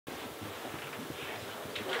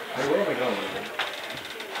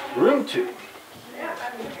too. Yeah,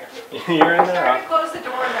 I'm in here. You're in there. I'm trying to close the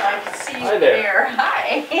door that I can see Hi there. here.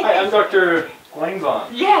 Hi. Hi, I'm Dr.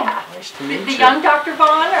 Langvon. Yeah. Nice to meet you. The young Dr.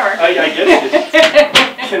 Vaughn, or? I guess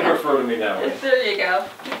you can refer to me that way. There you go.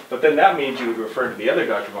 But then that means you would refer to the other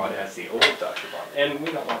Dr. Vaughn as the old Dr. Vaughn. And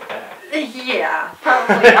we don't want that. Yeah,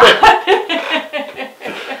 probably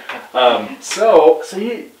not. So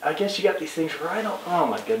you, I guess you got these things right on. Oh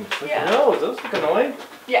my goodness. Look at those. Those look annoying.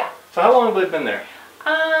 Yeah. So how long have they been there?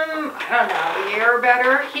 I don't know, a year or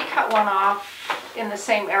better. He cut one off in the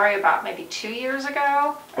same area about maybe 2 years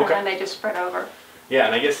ago. And then they just spread over. Yeah,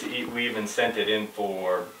 and I guess we even sent it in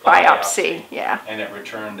for biopsy. Yeah. And it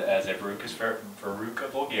returned as a verruca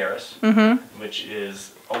vulgaris, which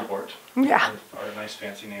is Wart. Yeah. A nice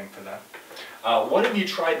fancy name for that. What have you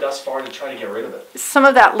tried thus far to try to get rid of it? Some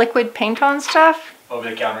of that liquid paint-on stuff.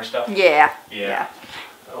 Over-the-counter stuff? Yeah. Yeah.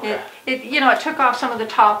 Okay. It took off some of the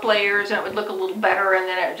top layers and it would look a little better, and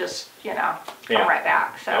then it just, come right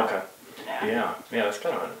back. So. Okay. Yeah, that's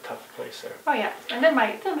kind of a tough place there. Oh yeah, and then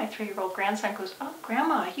my 3-year-old grandson goes, "Oh,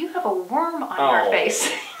 Grandma, you have a worm on your face."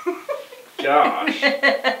 Gosh.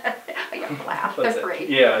 I got to laugh. That's great.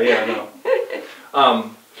 Yeah, I know.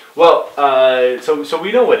 So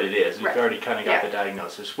we know what it is. We've already kind of got the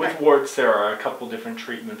diagnosis. With warts, there are a couple different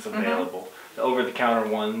treatments available. The over-the-counter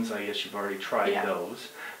ones, I guess you've already tried those.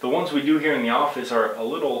 The ones we do here in the office are a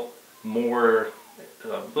little more,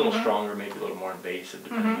 stronger, maybe a little more invasive,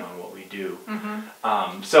 depending on what we do.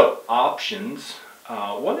 So options.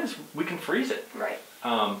 One is we can freeze it. Right.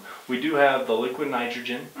 We do have the liquid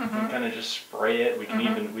nitrogen. We can kind of just spray it. We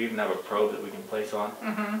can we even have a probe that we can place on.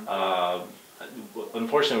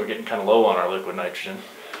 Unfortunately, we're getting kind of low on our liquid nitrogen.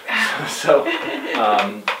 So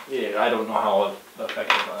I don't know how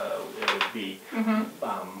effective it would be.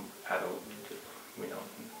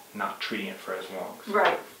 Not treating it for as long. So.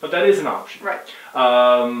 Right. But that is an option. Right.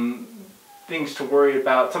 Things to worry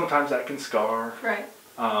about. Sometimes that can scar. Right.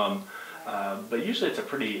 But usually it's a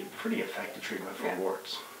pretty effective treatment for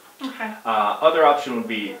warts. Okay. Other option would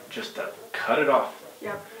be just to cut it off.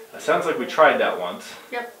 Yep. It sounds like we tried that once.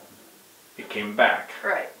 Yep. It came back.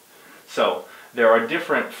 Right. So there are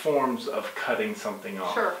different forms of cutting something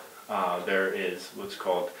off. Sure. There is what's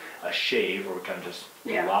called a shave, where we kind of just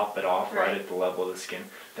lop it off right at the level of the skin.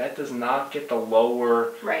 That does not get the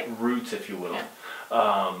lower roots, if you will.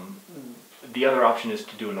 Yeah. The other option is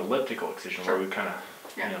to do an elliptical excision, where we kind of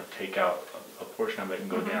take out a portion of it and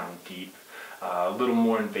go down deep. A little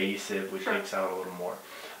more invasive, which takes out a little more.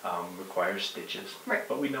 Requires stitches. Right.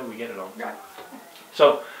 But we know we get it all. Right.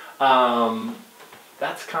 So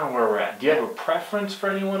that's kind of where we're at. Do you have a preference for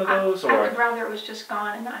any one of those? I would rather it was just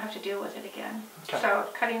gone and not have to deal with it again. Okay. So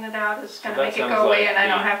cutting it out is going to make it go away, and I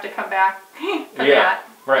don't have to come back for that.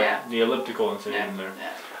 Right. Yeah. The elliptical incision there.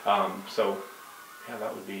 Yeah.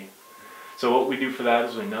 That would be. So what we do for that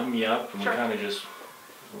is we numb you up, and we kind of just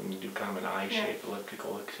do kind of an eye-shaped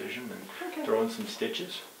elliptical excision and throw in some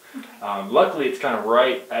stitches. Okay. Luckily, it's kind of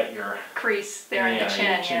right at your crease there in the chin.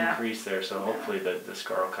 Your chin crease there, so hopefully the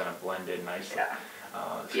scar will kind of blend in nicely. Yeah.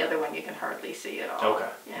 The other one you can hardly see at all. Okay.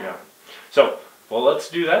 Yeah. So, well, let's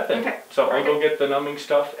do that then. Okay. So I'll go get the numbing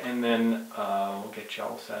stuff, and then we'll get you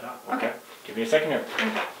all set up. Okay. Give me a second here.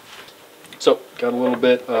 Okay. So, got a little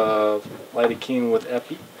bit of lidocaine with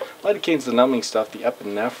epi. Lidocaine's the numbing stuff. The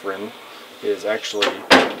epinephrine is actually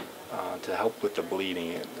to help with the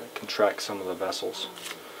bleeding. It contracts some of the vessels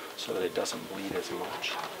so that it doesn't bleed as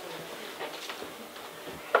much.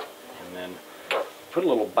 And then put a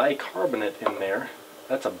little bicarbonate in there.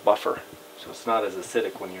 That's a buffer, so it's not as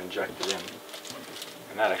acidic when you inject it in.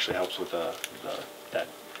 And that actually helps with that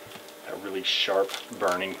really sharp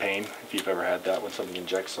burning pain, if you've ever had that when somebody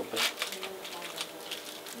injects something.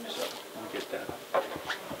 So, I'll get that.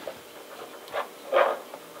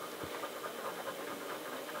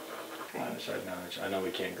 I know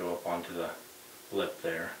we can't go up onto the lip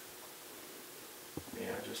there. Yeah,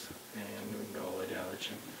 and we can go all the way down the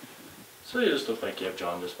chin. So you just look like you have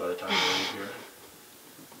jaundice by the time you leave here.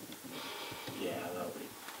 Yeah, that'll be.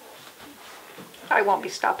 I won't be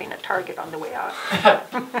stopping at Target on the way out.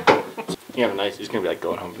 You have a nice. It's gonna be like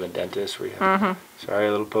going home from the dentist where you have. Sorry,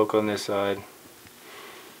 a little poke on this side.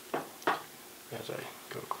 As I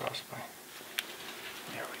go across my.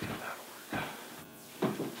 There we go.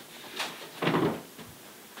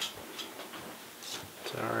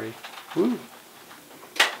 Sorry. Woo.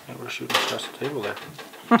 And we're shooting across the table there.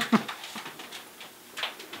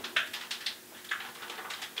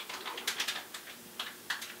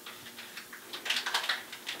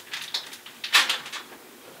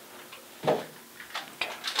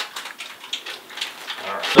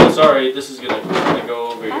 So sorry, this is gonna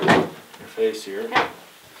go over your face here.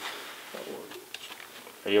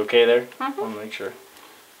 Are you okay there? Mm-hmm. I want to make sure.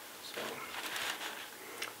 So,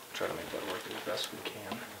 try to make that work as best we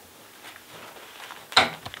can.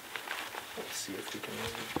 Let's see if we can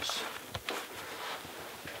move this.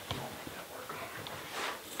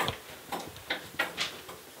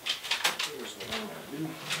 Here's what I'm going to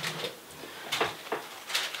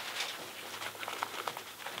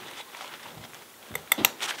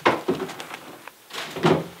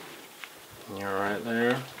do. You're right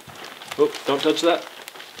there. Oh, don't touch that.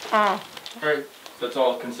 Oh. Alright, that's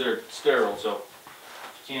all considered sterile, so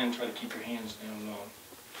if you can, try to keep your hands down low.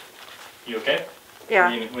 You okay? Yeah.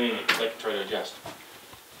 What do you need? Like, try to adjust.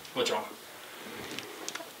 What's wrong?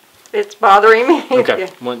 It's bothering me. Okay, Yeah.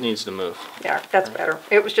 what needs to move? Yeah, that's better.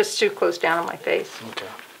 It was just too close down on my face. Okay.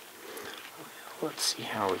 Let's see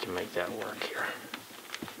how we can make that work here.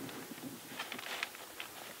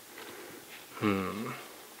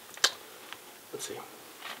 Let's see.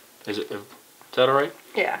 Is that all right?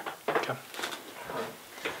 Yeah. Okay.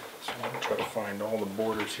 So I'm going to try to find all the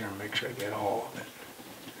borders here and make sure I get all of it.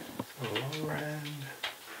 So lower end.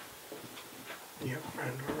 The upper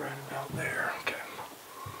end, we're right about there. Okay.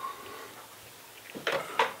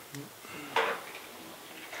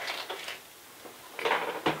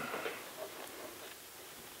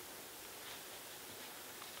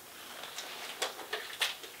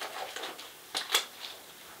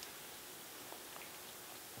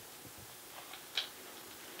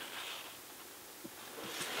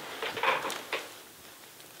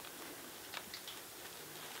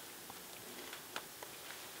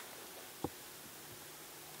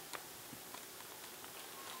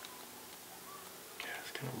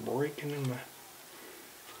 It's kind of breaking in my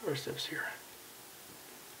forceps here.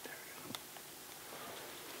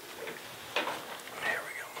 There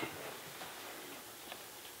we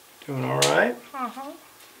go. Doing all right? Uh-huh.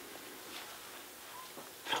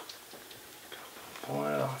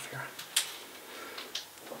 Pulling it off here.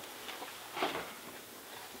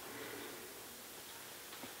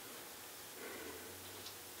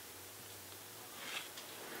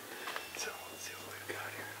 So let's see what we've got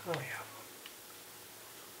here. Oh yeah.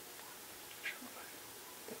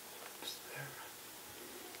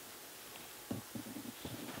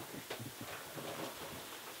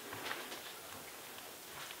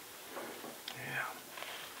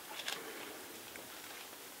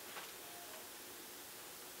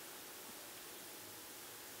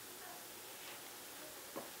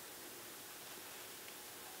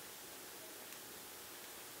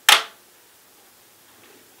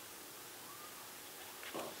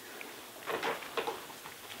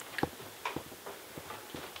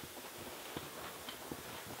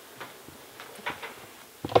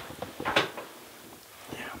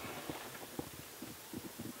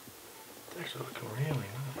 Actually looking really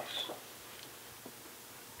nice.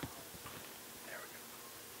 There we go.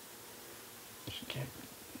 Just can't.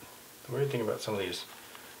 The weird thing about some of these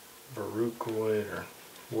verrucoid or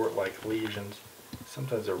wart-like lesions,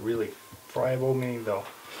 sometimes they're really friable, meaning they'll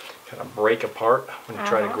kind of break apart when you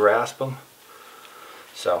try to grasp them.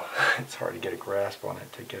 So it's hard to get a grasp on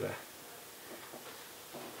it to get a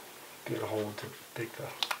good hold to pick the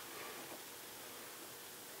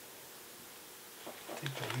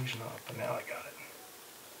lesion off, but now I got it.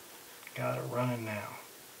 Got it running now.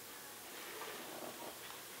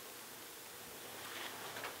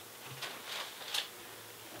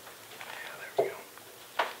 Yeah, there we go.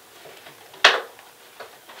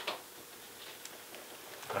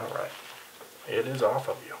 Alright. It is off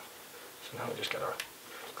of you. So now we just gotta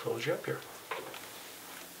close you up here.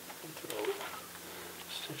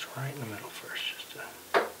 Stitch right in the middle first, just to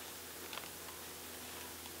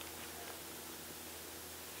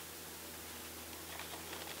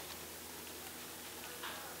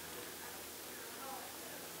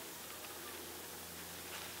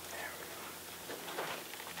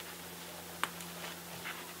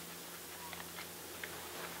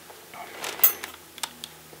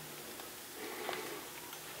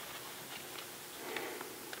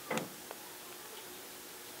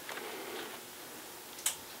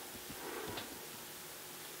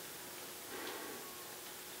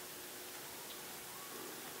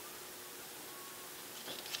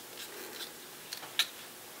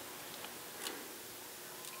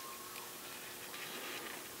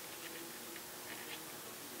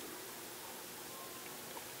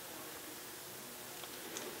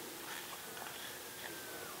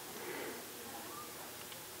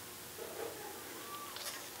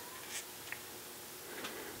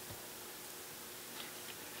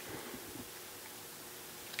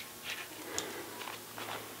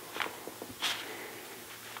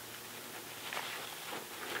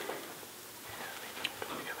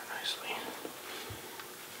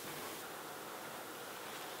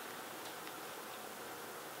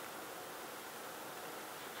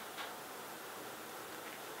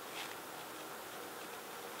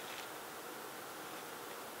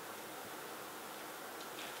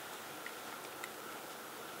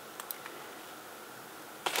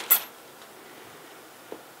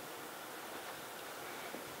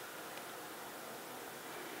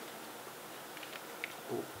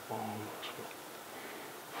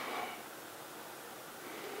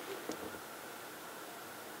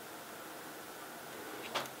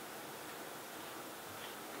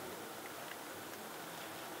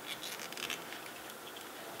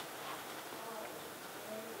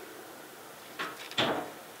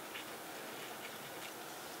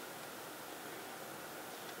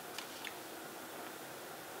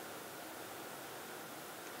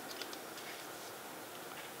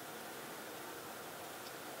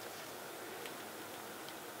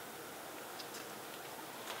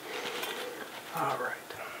All right.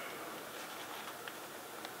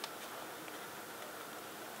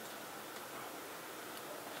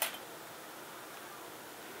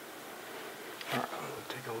 All right, we'll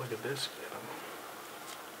take a look at this.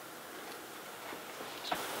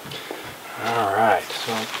 All right,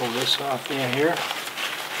 so I'll pull this off here.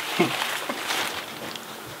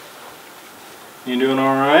 You doing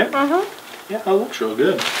all right? Yeah, that looks real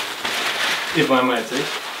good, if I might say.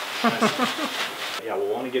 Yeah,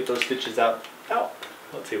 we'll want to get those stitches out.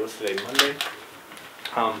 Let's see, what's today, Monday?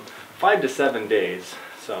 5 to 7 days,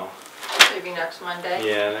 so. Maybe next Monday?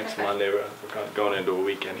 Yeah, next Monday. We're going into a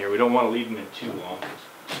weekend here. We don't want to leave them in too long.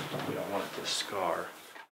 We don't want it to scar.